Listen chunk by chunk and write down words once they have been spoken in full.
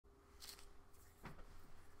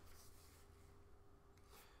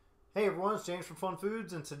Hey everyone, it's James from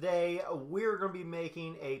FunFoods, and today we're going to be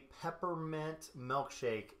making a peppermint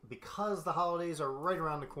milkshake. Because the holidays are right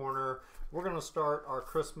around the corner, we're going to start our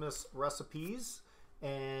Christmas recipes,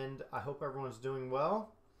 and I hope everyone's doing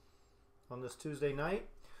well on this Tuesday night.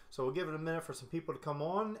 So we'll give it a minute for some people to come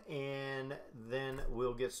on, and then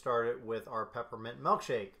we'll get started with our peppermint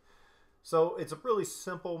milkshake. So it's a really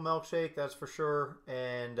simple milkshake, that's for sure,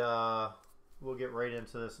 and we'll get right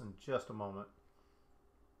into this in just a moment.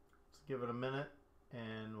 Give it a minute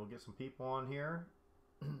and we'll get some people on here.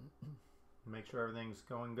 Make sure everything's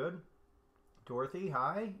going good. Dorothy,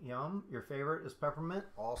 hi. Yum. Your favorite is peppermint.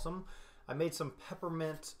 Awesome. I made some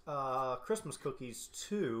peppermint Christmas cookies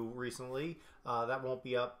too recently. That won't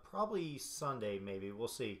be up probably Sunday maybe. We'll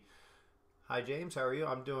see. Hi James, how are you?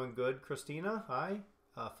 I'm doing good. Christina, hi.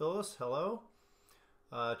 Phyllis, hello.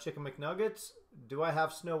 Chicken McNuggets. Do I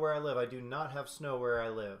have snow where I live? I do not have snow where I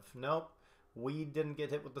live. Nope. We didn't get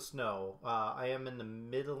hit with the snow. I am in the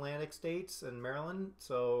mid-Atlantic states in Maryland,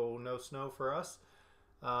 so no snow for us.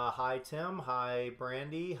 Hi, Tim. Hi,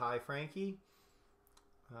 Brandy. Hi, Frankie.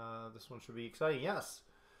 This one should be exciting. Yes.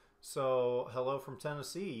 So, hello from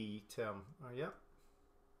Tennessee, Tim. Yep.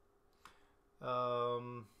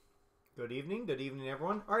 Good evening. Good evening,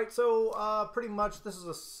 everyone. All right, so pretty much this is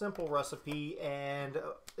a simple recipe, and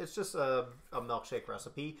it's just a milkshake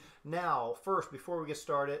recipe. Now, first, before we get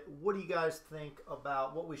started, what do you guys think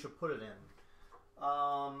about what we should put it in?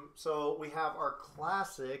 So we have our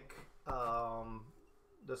classic,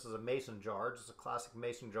 this is a mason jar, just a classic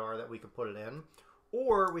mason jar that we could put it in.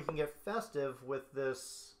 Or we can get festive with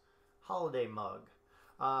this holiday mug.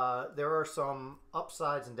 There are some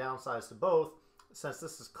upsides and downsides to both. Since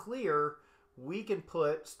this is clear, we can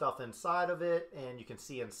put stuff inside of it and you can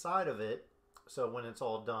see inside of it. So when it's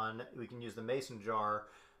all done, we can use the mason jar.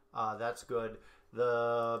 That's good.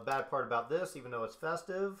 The bad part about this, even though it's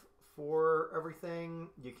festive for everything,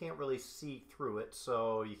 you can't really see through it.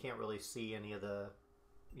 So you can't really see any of the,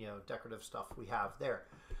 decorative stuff we have there.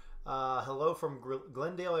 Hello from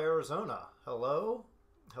Glendale, Arizona. Hello.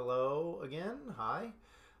 Hello again. Hi.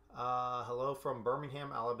 Hello from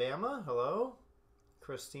Birmingham, Alabama. Hello.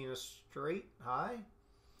 Christina Straight, hi.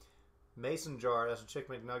 Mason jar, that's what Chick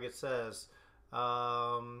McNugget says.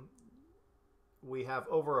 We have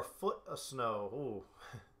over a foot of snow. Ooh.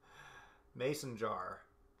 Mason jar.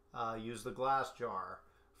 Use the glass jar,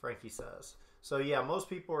 Frankie says. So yeah, most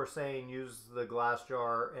people are saying use the glass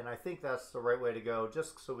jar, and I think that's the right way to go,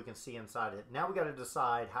 just so we can see inside it. Now we got to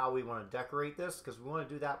decide how we want to decorate this, because we want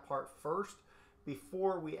to do that part first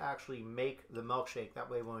before we actually make the milkshake. That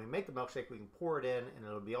way when we make the milkshake, we can pour it in and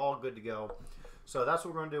it'll be all good to go. So that's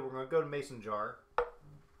what we're going to do. We're going to go to mason jar.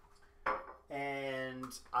 And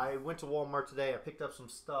I went to Walmart today. I picked up some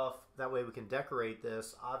stuff. That way we can decorate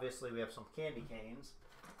this. Obviously we have some candy canes,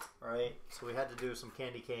 right? So we had to do some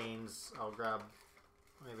candy canes. I'll grab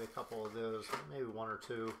maybe a couple of those, maybe one or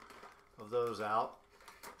two of those out.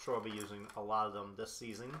 I'm sure I'll be using a lot of them this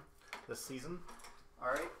season.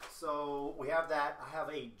 Alright, so we have that. I have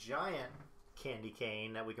a giant candy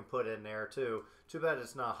cane that we can put in there too. Too bad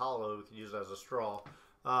it's not hollow. We can use it as a straw.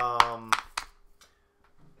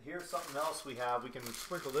 Here's something else we have. We can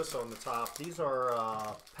sprinkle this on the top. These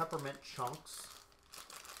are peppermint chunks.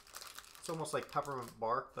 It's almost like peppermint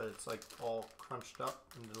bark, but it's like all crunched up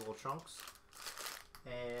into little chunks.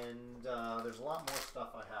 And there's a lot more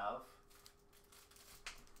stuff I have.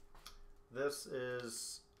 This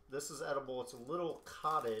is edible. It's a little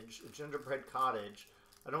cottage, a gingerbread cottage.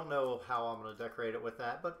 I don't know how I'm going to decorate it with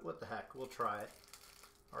that, but what the heck, we'll try it.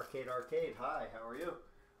 Arcade, hi, how are you?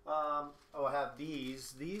 Oh, I have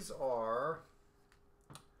these. These are,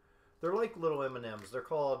 they're like little M&Ms. They're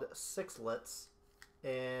called Sixlets,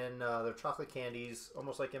 and they're chocolate candies,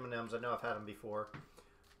 almost like M&Ms. I know I've had them before.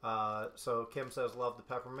 So Kim says, love the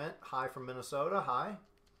peppermint. Hi from Minnesota, hi.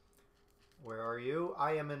 Where are you?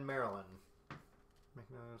 I am in Maryland.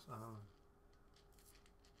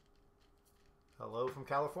 Hello from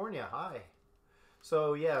California. Hi.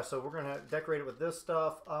 So yeah, so we're gonna decorate it with this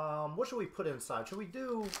stuff. What should we put inside? Should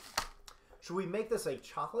we make this a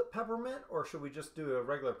chocolate peppermint, or should we just do a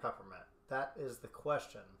regular peppermint? That is the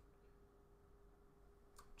question.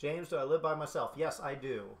 James, do I live by myself? Yes, I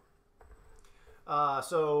do.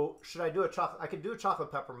 So should I do a chocolate? I could do a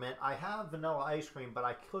chocolate peppermint. I have vanilla ice cream, but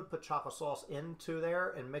I could put chocolate sauce into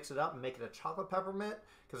there and mix it up and make it a chocolate peppermint,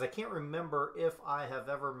 because I can't remember if I have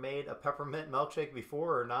ever made a peppermint milkshake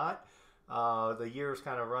before or not. The years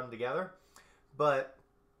kind of run together, but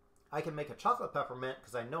I can make a chocolate peppermint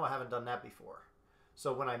because I know I haven't done that before.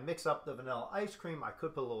 So when I mix up the vanilla ice cream, I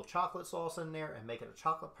could put a little chocolate sauce in there and make it a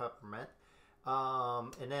chocolate peppermint.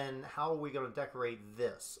 And then how are we going to decorate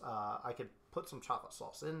this? I could put some chocolate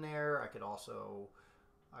sauce in there. I could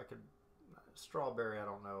strawberry, I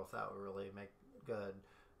don't know if that would really make good.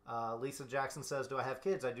 Lisa Jackson says, do I have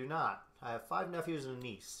kids? I do not. I have 5 nephews and a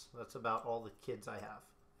niece. That's about all the kids I have.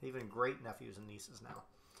 Even great nephews and nieces now.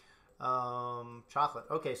 Chocolate.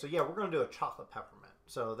 Okay, so yeah, we're going to do a chocolate peppermint.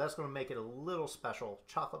 So that's going to make it a little special.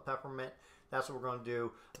 Chocolate peppermint, that's what we're going to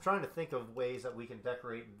do. I'm trying to think of ways that we can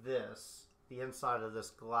decorate this, the inside of this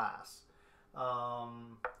glass.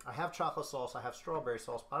 I have chocolate sauce. I have strawberry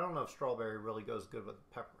sauce, but I don't know if strawberry really goes good with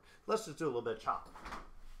peppermint. Let's just do a little bit of chocolate.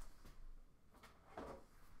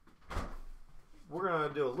 We're going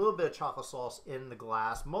to do a little bit of chocolate sauce in the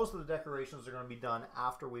glass. Most of the decorations are going to be done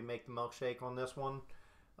after we make the milkshake on this one.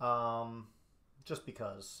 Just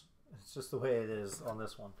because. It's just the way it is on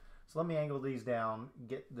this one. So let me angle these down,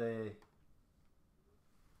 get the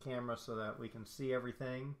camera so that we can see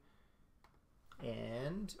everything.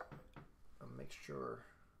 And I'll make sure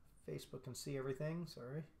Facebook can see everything.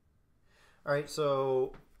 Sorry. All right,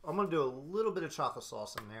 so I'm going to do a little bit of chocolate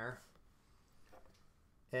sauce in there.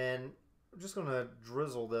 And I'm just going to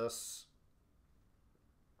drizzle this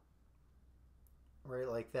right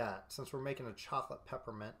like that, since we're making a chocolate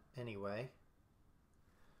peppermint anyway.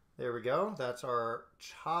 There we go. That's our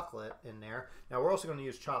chocolate in there. Now we're also going to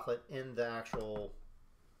use chocolate in the actual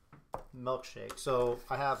milkshake. So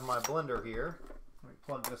I have my blender here. Let me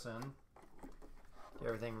plug this in. Get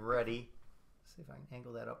everything ready. See if I can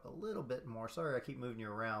angle that up a little bit more. Sorry I keep moving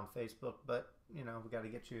you around, Facebook, but you know, we got to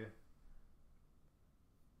get you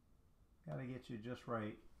just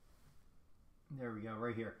right. There we go,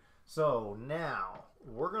 right here. So now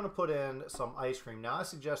we're going to put in some ice cream. Now I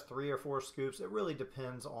suggest 3 or 4 scoops. It really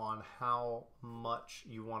depends on how much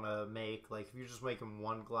you want to make. Like if you're just making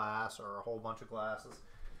 1 glass or a whole bunch of glasses.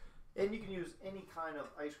 And you can use any kind of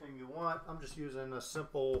ice cream you want. I'm just using a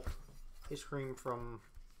simple ice cream from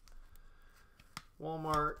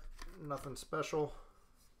Walmart. Nothing special.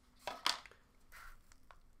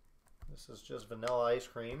 This is just vanilla ice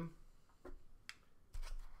cream.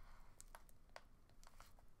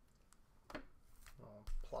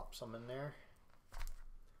 Plop some in there.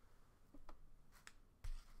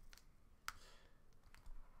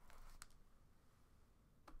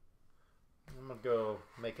 I'm going to go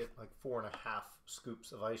make it like 4.5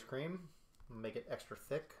 scoops of ice cream. Make it extra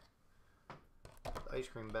thick. Put the ice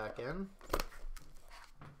cream back in.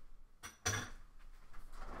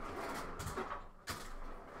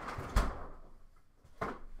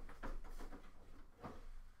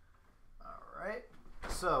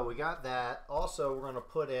 So we got that. Also, we're going to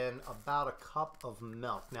put in about a cup of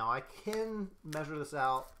milk. Now, I can measure this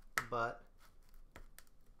out, but,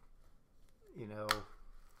 you know,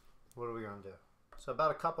 what are we going to do? So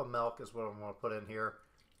about a cup of milk is what I'm going to put in here.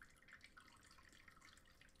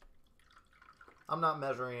 I'm not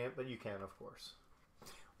measuring it, but you can, of course.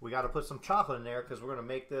 We got to put some chocolate in there because we're going to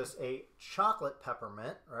make this a chocolate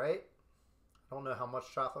peppermint, right? I don't know how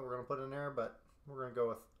much chocolate we're going to put in there, but we're going to go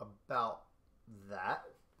with about that.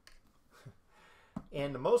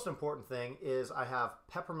 And the most important thing is I have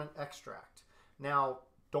peppermint extract. Now,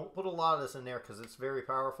 don't put a lot of this in there because it's very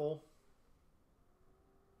powerful.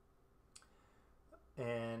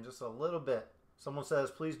 And just a little bit. Someone says,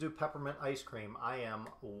 please do peppermint ice cream. I am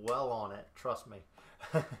well on it. Trust me.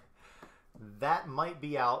 That might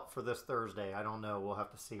be out for this Thursday. I don't know. We'll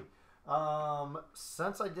have to see.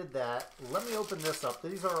 Since I did that, let me open this up.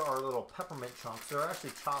 These are our little peppermint chunks. They're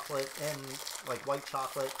actually chocolate and like white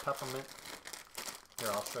chocolate, peppermint. Here,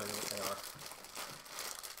 I'll show you what they are.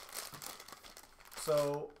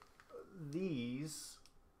 So these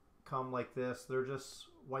come like this. They're just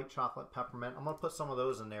white chocolate peppermint. I'm going to put some of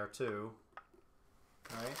those in there too.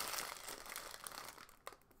 All right.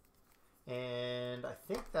 And I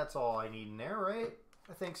think that's all I need in there, right?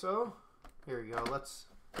 I think so. Here we go. Let's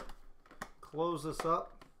close this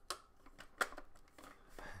up.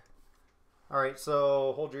 All right,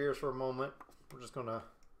 so hold your ears for a moment. We're just going to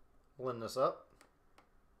blend this up.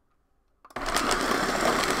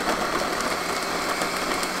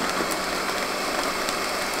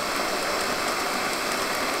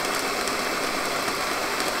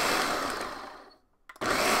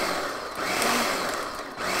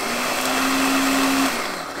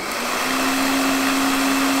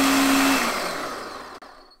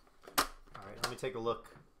 Take a look.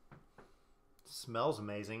 Smells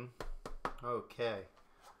amazing. Okay.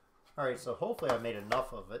 All right, so hopefully I made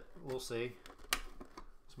enough of it. We'll see.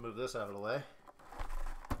 Let's move this out of the way.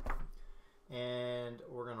 And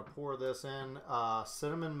we're going to pour this in.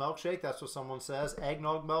 Cinnamon milkshake, that's what someone says.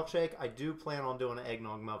 Eggnog milkshake. I do plan on doing an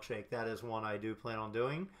eggnog milkshake. That is one I do plan on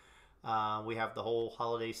doing. We have the whole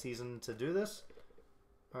holiday season to do this.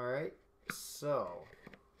 All right, so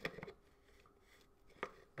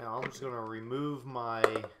now I'm just going to remove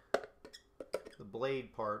the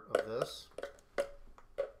blade part of this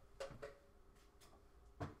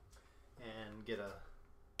and get a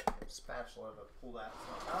spatula to pull that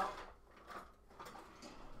stuff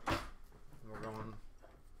out. We're going,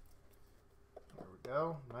 there we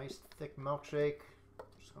go, nice thick milkshake.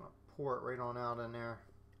 Just going to pour it right on out in there.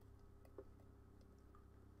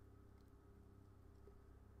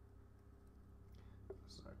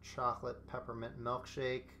 This is our chocolate peppermint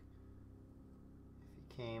milkshake. If you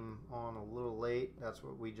came on a little late, that's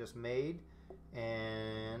what we just made.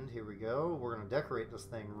 And here we go. We're going to decorate this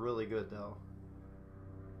thing really good though.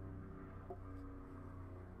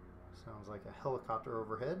 Sounds like a helicopter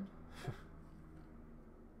overhead.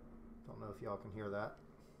 Don't know if y'all can hear that.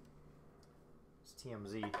 It's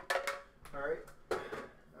TMZ.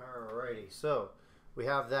 Alrighty, so we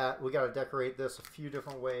have that. We got to decorate this a few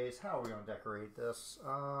different ways. How are we going to decorate this?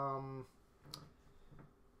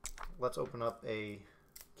 Let's open up a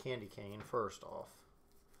candy cane first off.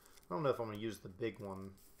 I don't know if I'm going to use the big one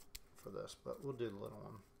for this, but we'll do the little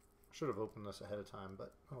one. I should have opened this ahead of time,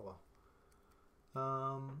 but oh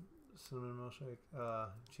well. Cinnamon milkshake.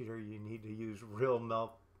 Cheater, you need to use real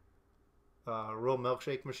milk. Real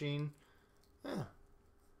milkshake machine. Yeah.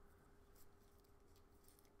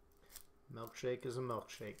 Milkshake is a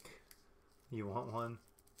milkshake. You want one?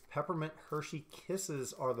 Peppermint Hershey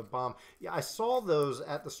Kisses are the bomb. Yeah, I saw those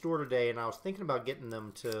at the store today, and I was thinking about getting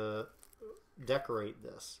them to decorate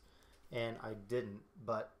this, and I didn't.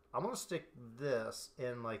 But I'm gonna stick this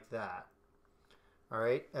in like that. All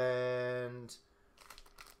right, and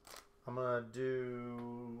I'm gonna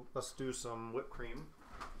do. Let's do some whipped cream.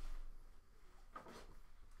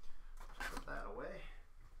 Put that away.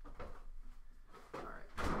 All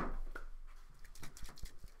right.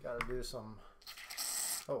 Got to do some.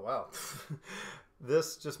 Oh wow,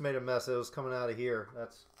 this just made a mess. It was coming out of here.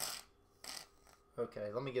 That's okay.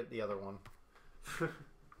 Let me get the other one.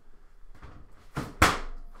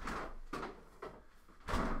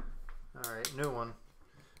 All right, new one.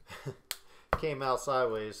 Came out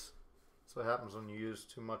sideways. That's what happens when you use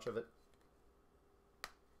too much of it.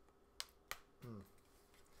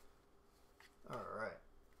 All right.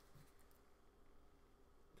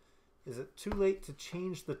 Is it too late to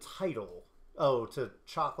change the title? Oh, to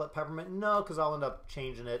Chocolate Peppermint? No, because I'll end up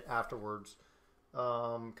changing it afterwards.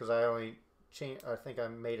 Because I think I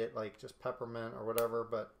made it like just peppermint or whatever,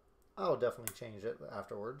 but I'll definitely change it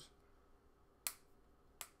afterwards.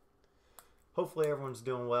 Hopefully everyone's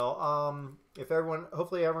doing well.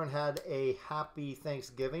 Hopefully everyone had a happy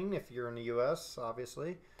Thanksgiving if you're in the U.S.,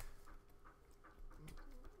 obviously.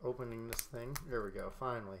 Opening this thing. There we go.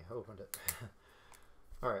 Finally opened it.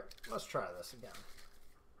 All right, let's try this again.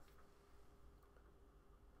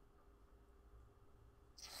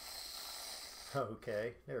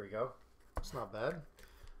 Okay, there we go. It's not bad.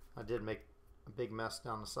 I did make a big mess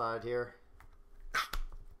down the side here.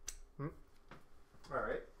 All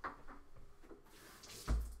right.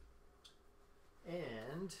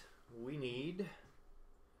 And we need,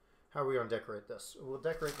 how are we going to decorate this? We'll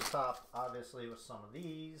decorate the top, obviously, with some of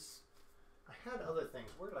these. I had other things.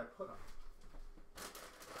 Where did I put them?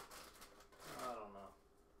 I don't know.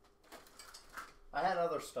 I had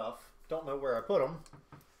other stuff. Don't know where I put them.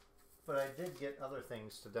 But I did get other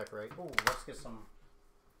things to decorate. Oh, let's get some,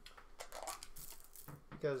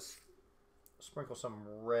 because sprinkle some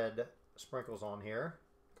red sprinkles on here,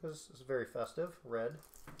 because it's very festive, red.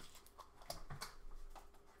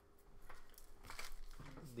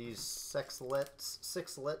 These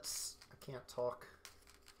sixlets, I can't talk.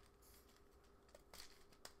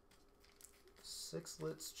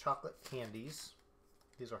 Sixlets chocolate candies.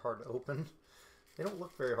 These are hard to open. They don't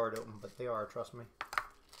look very hard to open, but they are, trust me.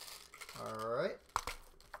 Alright.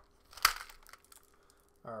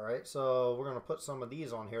 Alright, so we're going to put some of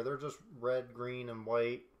these on here. They're just red, green, and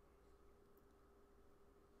white.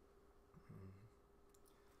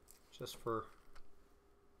 Just for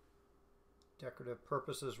decorative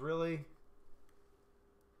purposes, really.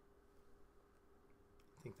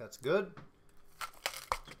 I think that's good.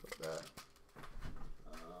 Let's put that.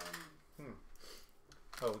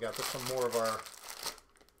 Oh, we got to put some more of our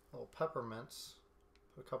little peppermints.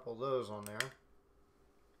 Put a couple of those on there.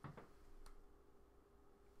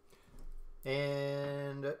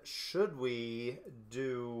 And should we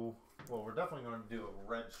do, well, we're definitely going to do a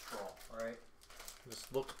red straw, right? This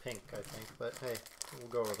looks pink, I think, but hey, we'll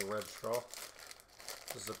go with a red straw.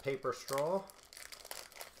 This is a paper straw.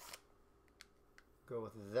 Go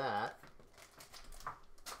with that.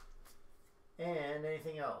 And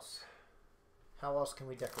anything else? How else can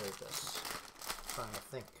we decorate this? I'm trying to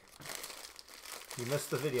think. You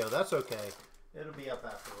missed the video. That's okay. It'll be up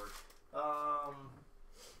afterward.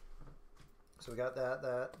 So we got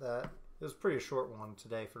that. It was a pretty short one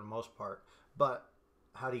today for the most part. But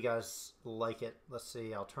how do you guys like it? Let's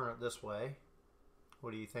see. I'll turn it this way.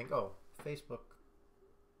 What do you think? Oh, Facebook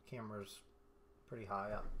camera's pretty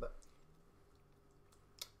high up. But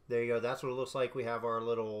there you go. That's what it looks like. We have our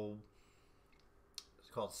little, it's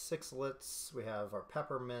called sixlets. We have our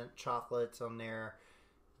peppermint chocolates on there.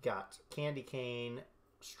 Got candy cane,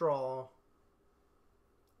 straw,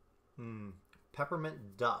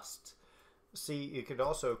 peppermint dust. See, you could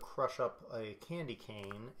also crush up a candy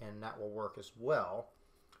cane and that will work as well.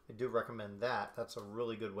 I do recommend that. That's a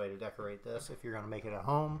really good way to decorate this if you're going to make it at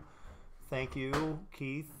home. Thank you,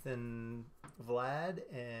 Keith and Vlad,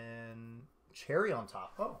 and cherry on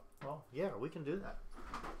top. Oh, well, yeah, we can do that.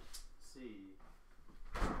 Let's see.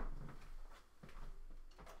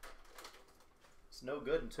 It's no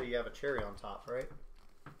good until you have a cherry on top, right?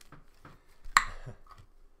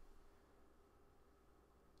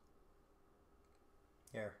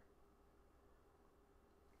 Here.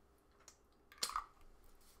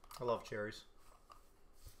 I love cherries.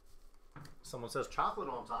 Someone says chocolate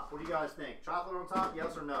on top. What do you guys think? Chocolate on top,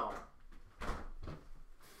 yes or no?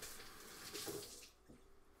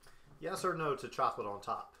 Yes or no to chocolate on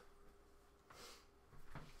top?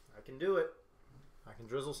 I can do it. I can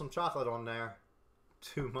drizzle some chocolate on there.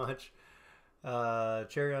 Too much.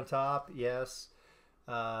 Cherry on top, yes.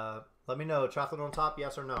 Let me know. Chocolate on top,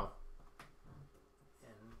 yes or no?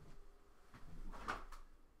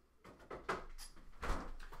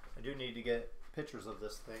 I do need to get pictures of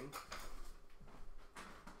this thing.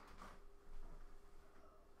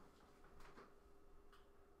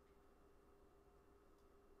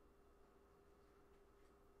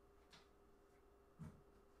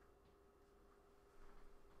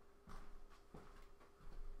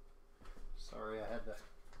 Sorry, I had to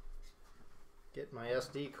get my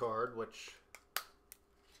SD card, which,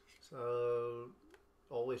 so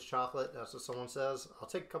always chocolate, that's what someone says. I'll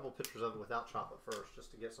take a couple pictures of it without chocolate first,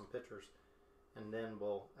 just to get some pictures, and then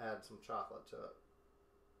we'll add some chocolate to it.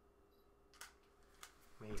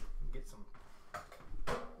 Maybe get some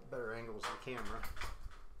better angles of the camera.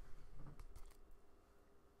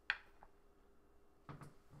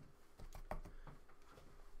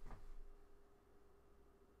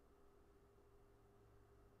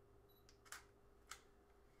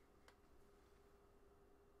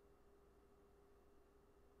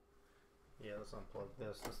 Yeah, let's unplug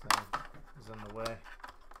this. This thing is in the way.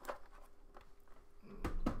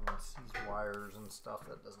 It's these wires and stuff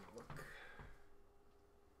that doesn't look.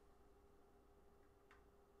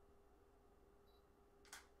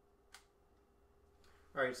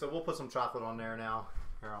 Alright, so we'll put some chocolate on there now.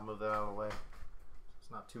 Here, I'll move that out of the way. It's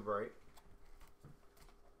not too bright.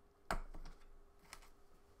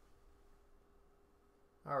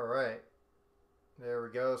 Alright. There we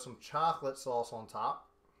go. Some chocolate sauce on top.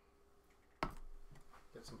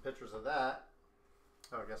 Get some pictures of that.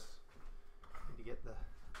 Oh, I guess I need to get the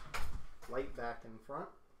light back in front.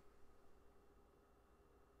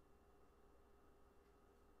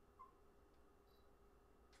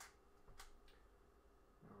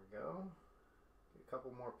 There we go. Get a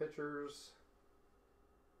couple more pictures.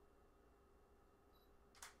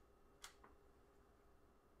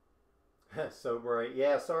 So bright.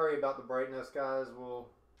 Yeah, sorry about the brightness, guys. We'll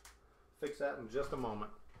fix that in just a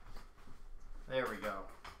moment. There we go.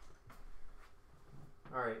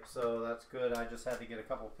 Alright, so that's good. I just had to get a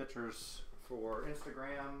couple pictures for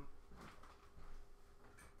Instagram.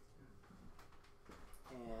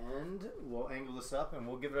 And we'll angle this up and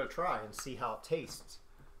we'll give it a try and see how it tastes.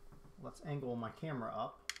 Let's angle my camera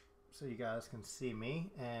up so you guys can see me,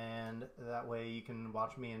 and that way you can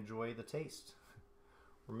watch me enjoy the taste.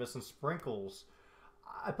 We're missing sprinkles.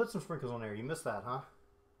 I put some sprinkles on there. You missed that, huh?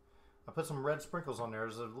 I put some red sprinkles on there.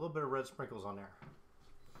 There's a little bit of red sprinkles on there.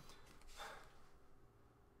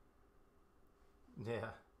 Yeah.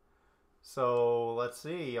 So let's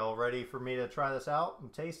see. Y'all ready for me to try this out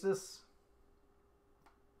and taste this?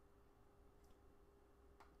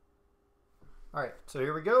 Alright, so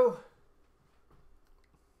here we go.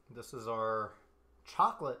 This is our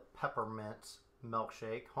chocolate peppermint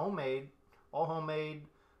milkshake. Homemade. All homemade.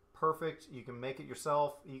 Perfect. You can make it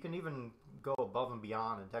yourself. You can even go above and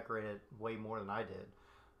beyond and decorate it way more than I did.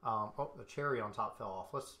 Oh, the cherry on top fell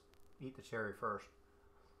off. Let's eat the cherry first.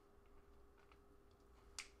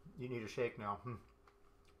 You need a shake now.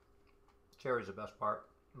 Cherry's the best part.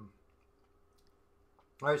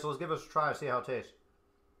 Alright, so let's give this a try and see how it tastes.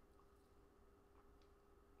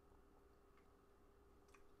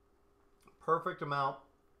 perfect amount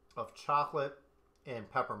of chocolate and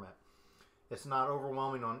peppermint. It's not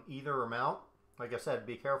overwhelming on either amount. Like I said,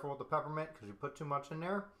 be careful with the peppermint because you put too much in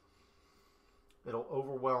there, it'll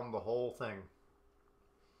overwhelm the whole thing.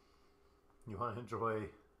 You want to enjoy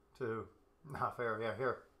too. Not fair. Yeah,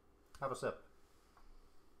 here. Have a sip.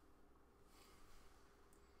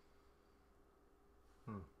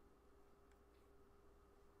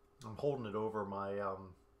 I'm holding it over my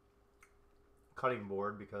cutting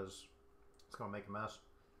board because it's going to make a mess.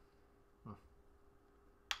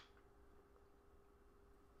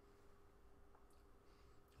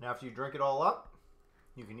 Now after you drink it all up,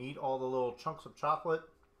 you can eat all the little chunks of chocolate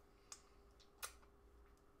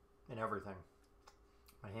and everything.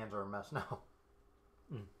 My hands are a mess now.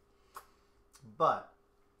 But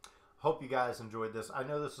hope you guys enjoyed this. I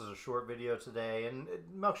know this is a short video today, and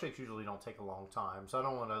milkshakes usually don't take a long time, so I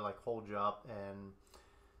don't want to like hold you up and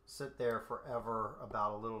sit there forever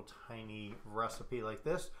about a little tiny recipe like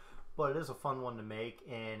this. But it is a fun one to make,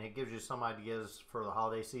 and it gives you some ideas for the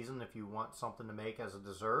holiday season if you want something to make as a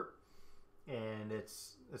dessert. And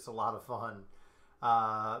it's a lot of fun.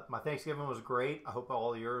 My Thanksgiving was great. I hope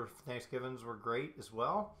all your Thanksgivings were great as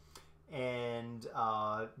well. And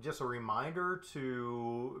just a reminder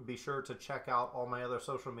to be sure to check out all my other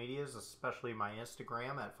social medias, especially my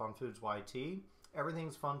Instagram at FunFoodsYT.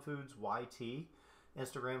 Everything's FunFoodsYT.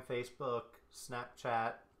 Instagram, Facebook,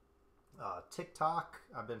 Snapchat, TikTok.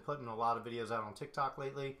 I've been putting a lot of videos out on TikTok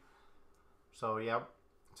lately. So yeah,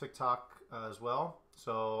 TikTok as well.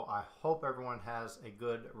 So I hope everyone has a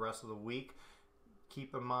good rest of the week.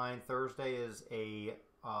 Keep in mind Thursday is a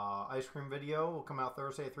ice cream video. Will come out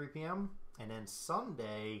Thursday at 3 p.m. And then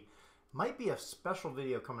Sunday might be a special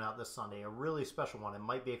video coming out this Sunday. A really special one. It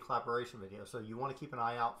might be a collaboration video. So you want to keep an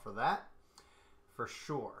eye out for that for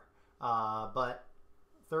sure. But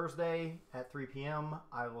Thursday at 3 p.m.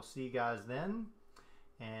 I will see you guys then,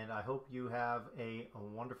 and I hope you have a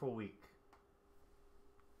wonderful week.